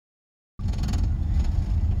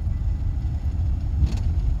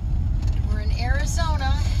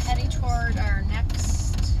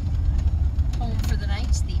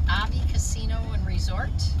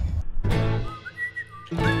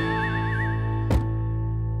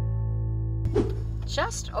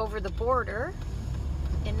just over the border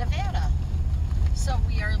in Nevada. So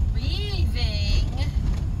we are leaving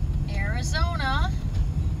Arizona.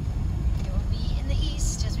 It will be in the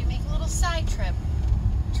east as we make a little side trip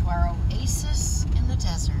to our oasis in the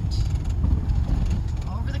desert.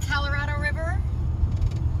 Over the Colorado River,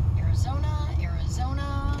 Arizona,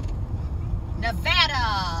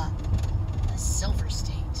 Nevada, the Silver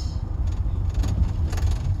State.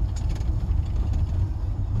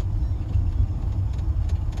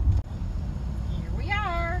 Here we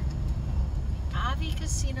are, the Avi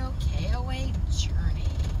Casino KOA journey,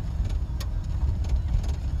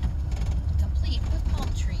 complete with palm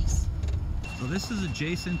trees. So this is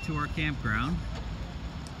adjacent to our campground.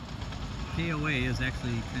 KOA is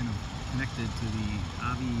actually kind of connected to the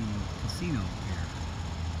Avi Casino here.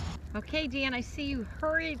 Okay, Dan, I see you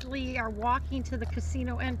hurriedly are walking to the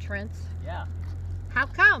casino entrance. Yeah. How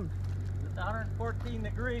come? It's 114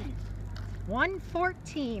 degrees.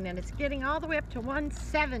 114, and it's getting all the way up to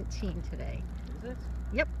 117 today. Is it?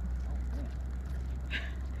 Yep. Oh,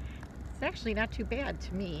 It's actually not too bad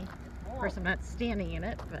to me. Of course, I'm not standing in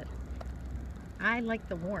it, but I like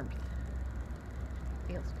the warmth.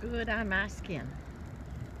 Feels good on my skin.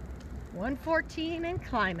 114 and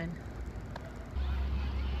climbing.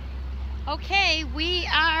 Okay, we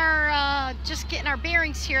are just getting our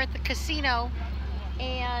bearings here at the casino,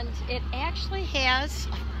 and it actually has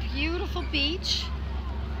a beautiful beach.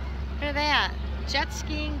 Look at that. Jet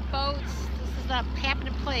skiing, boats. This is a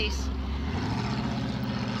happening place.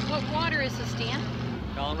 What water is this, Dan?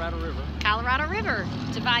 Colorado River. Colorado River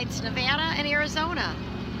divides Nevada and Arizona.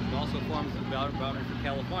 It also forms the boundary for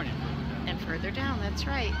California. And further down, that's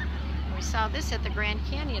right. We saw this at the Grand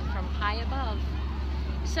Canyon from high above.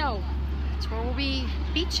 So, that's where we'll be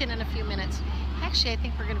beaching in a few minutes. Actually, I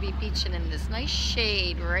think we're going to be beaching in this nice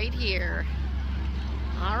shade right here.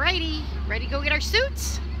 Alrighty, ready to go get our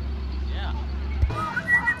suits? Yeah.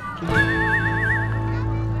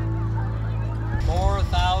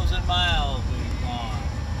 4,000 miles we've gone.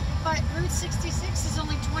 But Route 66 is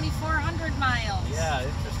only 2,400 miles. Yeah,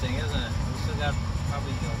 interesting, isn't it? We still got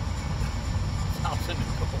probably 1,000 to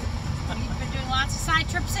go. We've been doing lots of side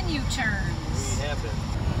trips and U-turns. We have been.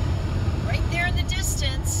 Right there in the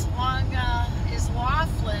distance along is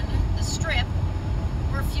Laughlin, the strip.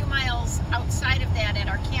 We're a few miles outside of that at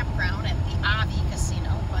our campground at the Avi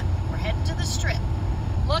Casino, but we're heading to the strip.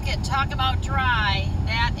 Look at, talk about dry.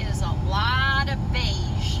 That is a lot of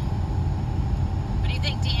beige. What do you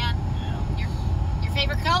think, Dan? Yeah. Your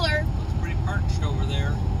favorite color? It's pretty parched over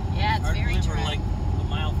there. Yeah, it's very dry. We're like a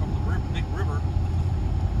mile from the big river.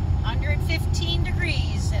 115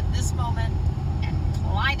 degrees at this moment and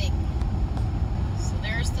climbing. So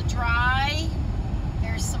there's the dry,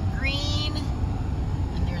 there's some green,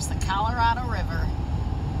 and there's the Colorado River.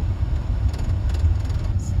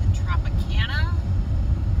 See the Tropicana.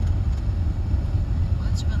 A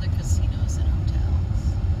bunch of other casinos and hotels.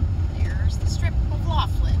 There's the strip of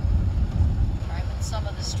Laughlin. Driving some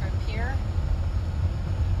of the strip here.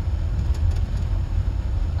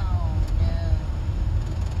 Oh no.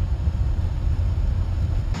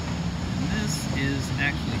 And this is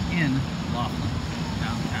actually in Laughlin,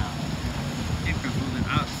 downtown. Campground's a little bit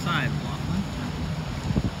outside of Laughlin.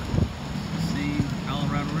 Same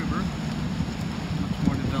Colorado River, much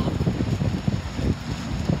more developed.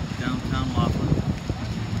 Downtown Laughlin,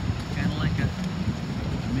 kind of like a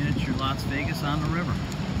miniature Las Vegas on the river.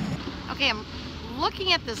 Okay, I'm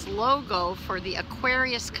looking at this logo for the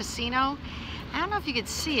Aquarius Casino. I don't know if you could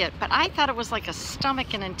see it, but I thought it was like a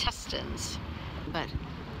stomach and intestines. But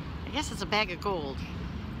I guess it's a bag of gold.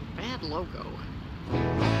 Bad logo.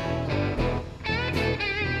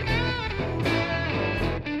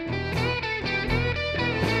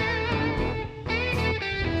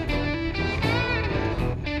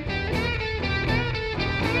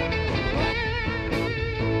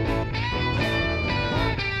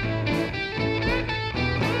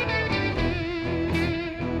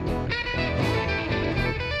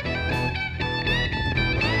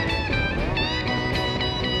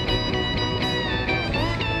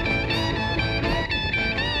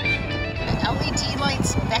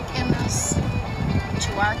 Beckon us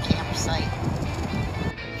to our campsite.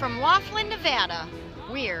 From Laughlin, Nevada,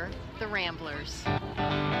 we're the Ramblers.